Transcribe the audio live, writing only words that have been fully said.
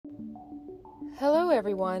Hello,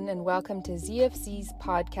 everyone, and welcome to ZFZ's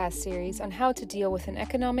podcast series on how to deal with an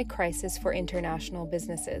economic crisis for international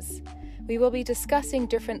businesses. We will be discussing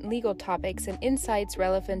different legal topics and insights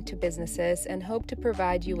relevant to businesses and hope to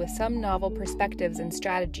provide you with some novel perspectives and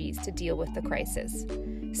strategies to deal with the crisis.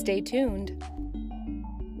 Stay tuned.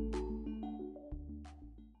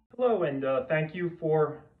 Hello, and thank you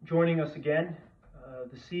for joining us again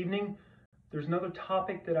this evening. There's another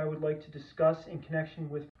topic that I would like to discuss in connection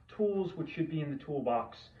with tools which should be in the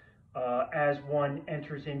toolbox as one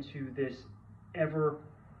enters into this ever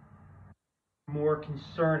more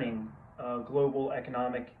concerning global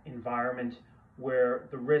economic environment where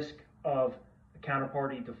the risk of a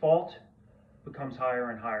counterparty default becomes higher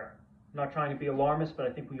and higher. I'm not trying to be alarmist, but I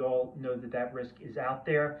think we all know that that risk is out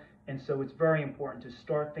there, and so it's very important to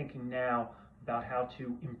start thinking now about how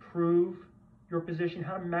to improve your position,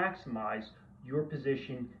 how to maximize your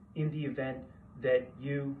position in the event that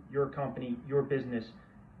you, your company, your business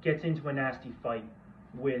gets into a nasty fight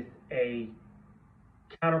with a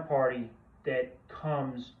counterparty that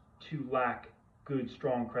comes to lack good,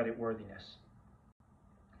 strong creditworthiness.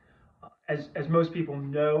 As most people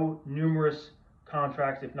know, numerous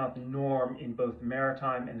contracts, if not the norm, in both the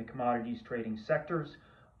maritime and the commodities trading sectors,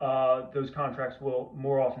 those contracts will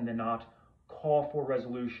more often than not call for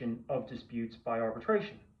resolution of disputes by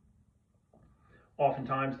arbitration.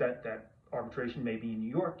 Oftentimes that arbitration may be in New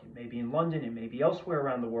York, it may be in London, it may be elsewhere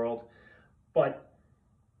around the world, but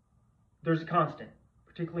there's a constant,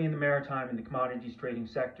 particularly in the maritime and the commodities trading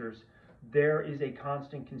sectors. There is a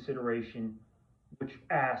constant consideration which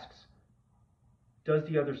asks, does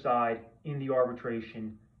the other side in the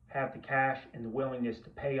arbitration have the cash and the willingness to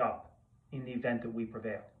pay up in the event that we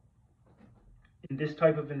prevail? In this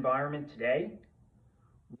type of environment today,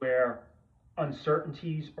 where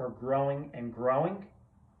uncertainties are growing and growing,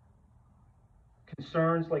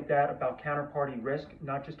 concerns like that about counterparty risk,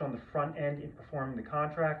 not just on the front end in performing the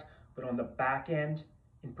contract, but on the back end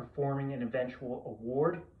in performing an eventual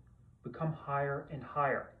award, become higher and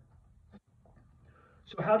higher.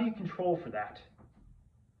 So how do you control for that?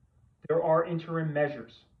 There are interim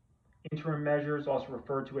measures. Interim measures, also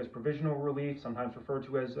referred to as provisional relief, sometimes referred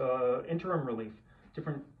to as interim relief,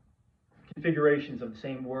 different configurations of the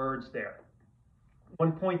same words there.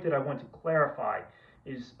 One point that I want to clarify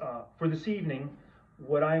is for this evening,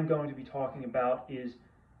 what I am going to be talking about is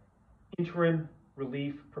interim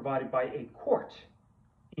relief provided by a court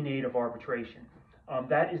in aid of arbitration.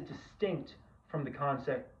 That is distinct from the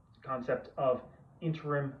concept of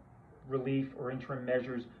interim relief or interim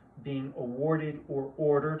measures being awarded or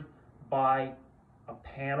ordered by a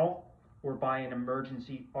panel or by an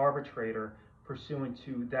emergency arbitrator pursuant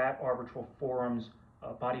to that arbitral forum's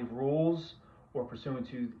body of rules, or pursuant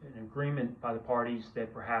to an agreement by the parties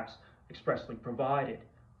that perhaps expressly provided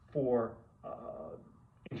for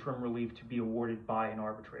interim relief to be awarded by an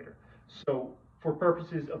arbitrator. So for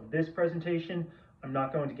purposes of this presentation, I'm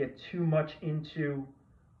not going to get too much into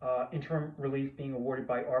interim relief being awarded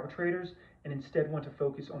by arbitrators, and instead want to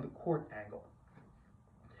focus on the court angle.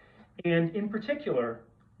 And in particular,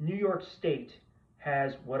 New York State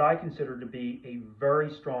has what I consider to be a very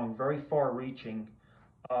strong, very far-reaching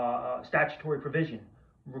statutory provision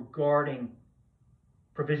regarding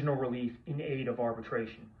provisional relief in aid of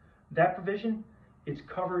arbitration. That provision is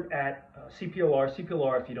covered at CPLR.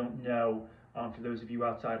 CPLR, if you don't know, for those of you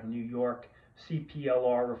outside of New York,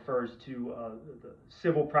 CPLR refers to the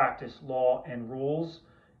civil practice law and rules,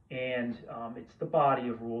 and it's the body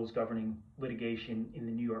of rules governing litigation in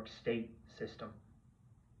the New York State system.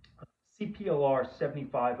 CPLR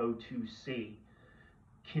 7502C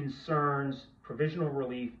concerns provisional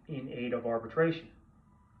relief in aid of arbitration.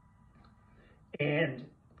 And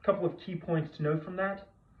a couple of key points to note from that.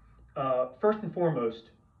 First and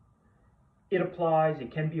foremost,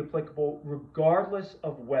 it can be applicable regardless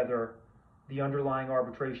of whether the underlying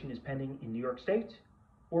arbitration is pending in New York State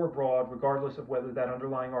or abroad, regardless of whether that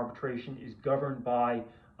underlying arbitration is governed by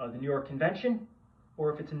the New York Convention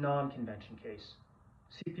or if it's a non-convention case.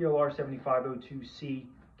 CPLR 7502C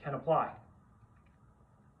can apply.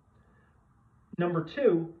 Number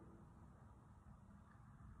two,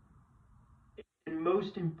 and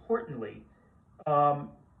most importantly,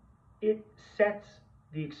 it sets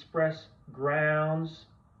the express grounds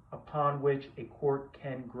upon which a court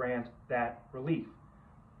can grant that relief.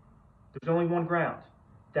 There's only one ground.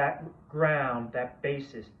 That ground, that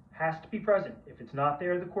basis, has to be present. If it's not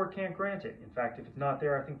there, the court can't grant it. In fact, if it's not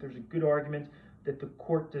there, I think there's a good argument that the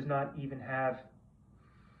court does not even have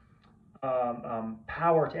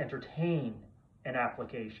power to entertain an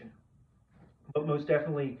application. But most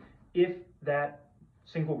definitely, if that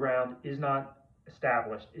single ground is not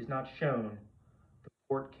established, is not shown,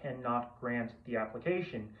 court cannot grant the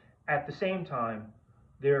application. At the same time,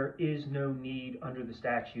 there is no need under the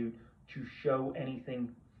statute to show anything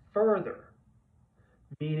further,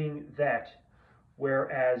 meaning that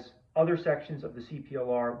whereas other sections of the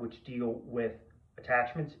CPLR which deal with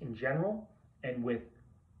attachments in general and with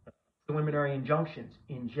preliminary injunctions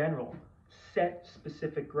in general set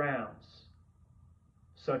specific grounds,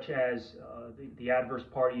 such as the adverse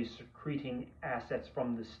party is secreting assets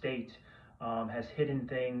from the state, has hidden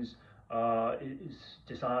things, is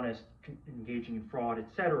dishonest, engaging in fraud,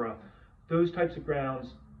 etc. Those types of grounds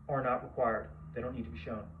are not required. They don't need to be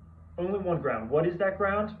shown. Only one ground. What is that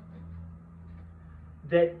ground?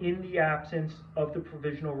 That in the absence of the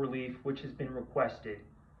provisional relief which has been requested,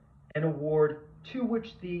 an award to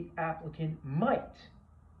which the applicant might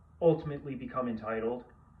ultimately become entitled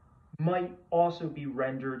might also be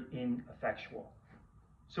rendered ineffectual.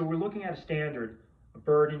 So we're looking at a standard, a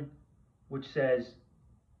burden, which says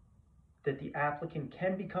that the applicant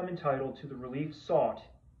can become entitled to the relief sought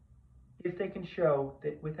if they can show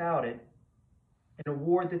that without it, an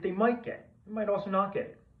award that they might get, they might also not get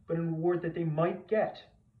it, but an award that they might get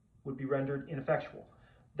would be rendered ineffectual.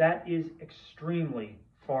 That is extremely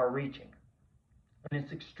far-reaching. And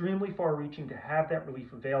it's extremely far-reaching to have that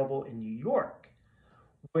relief available in New York,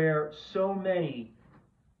 where so many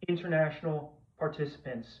international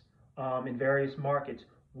participants in various markets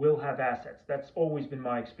will have assets. That's always been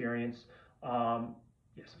my experience.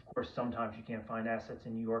 Yes, of course, sometimes you can't find assets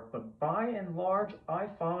in New York, but by and large, I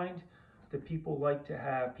find that people like to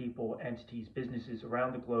have people, entities, businesses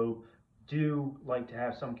around the globe do like to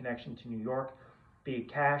have some connection to New York, be it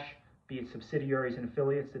cash, be it subsidiaries and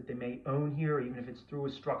affiliates that they may own here, even if it's through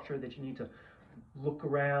a structure that you need to look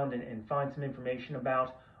around and find some information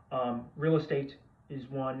about. Real estate is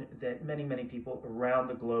one that many people around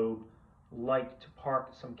the globe like to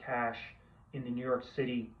park some cash in the New York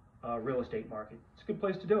City real estate market. It's a good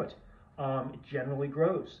place to do it. It generally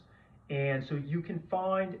grows. And so you can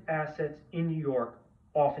find assets in New York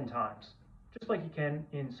oftentimes, just like you can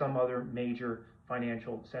in some other major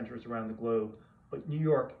financial centers around the globe. But New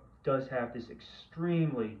York does have this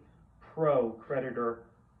extremely pro-creditor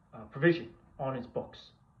provision on its books.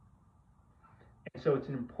 And so it's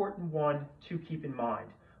an important one to keep in mind.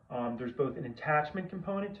 There's both an attachment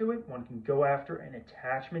component to it. One can go after an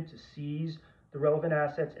attachment to seize the relevant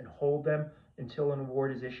assets and hold them until an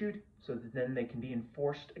award is issued, so that then they can be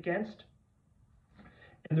enforced against.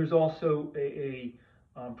 And there's also a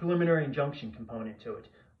preliminary injunction component to it.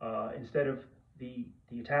 Instead of the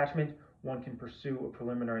attachment, one can pursue a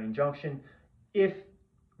preliminary injunction. If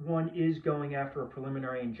one is going after a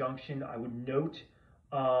preliminary injunction, I would note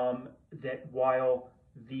that while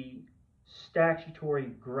the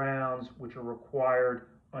statutory grounds which are required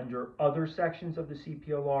under other sections of the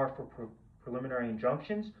CPLR for preliminary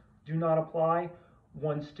injunctions do not apply,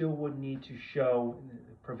 one still would need to show,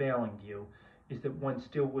 the prevailing view is that one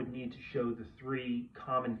still would need to show the three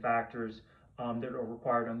common factors that are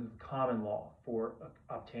required under the common law for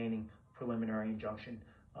obtaining preliminary injunction,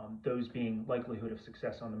 those being likelihood of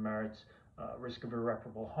success on the merits, risk of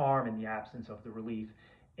irreparable harm in the absence of the relief,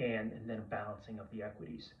 and then a balancing of the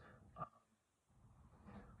equities.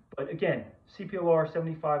 But again, CPLR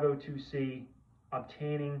 7502C,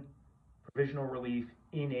 obtaining provisional relief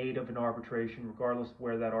in aid of an arbitration, regardless of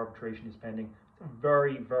where that arbitration is pending, it's a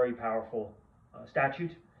very powerful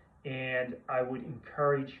statute, and I would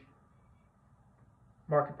encourage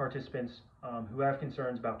market participants who have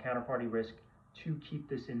concerns about counterparty risk to keep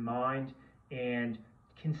this in mind and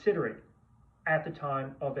consider it at the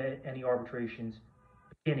time of any arbitrations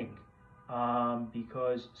beginning,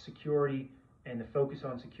 because security and the focus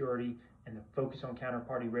on security and the focus on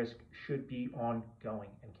counterparty risk should be ongoing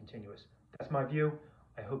and continuous. That's my view.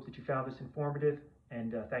 I hope that you found this informative,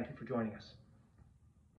 and thank you for joining us.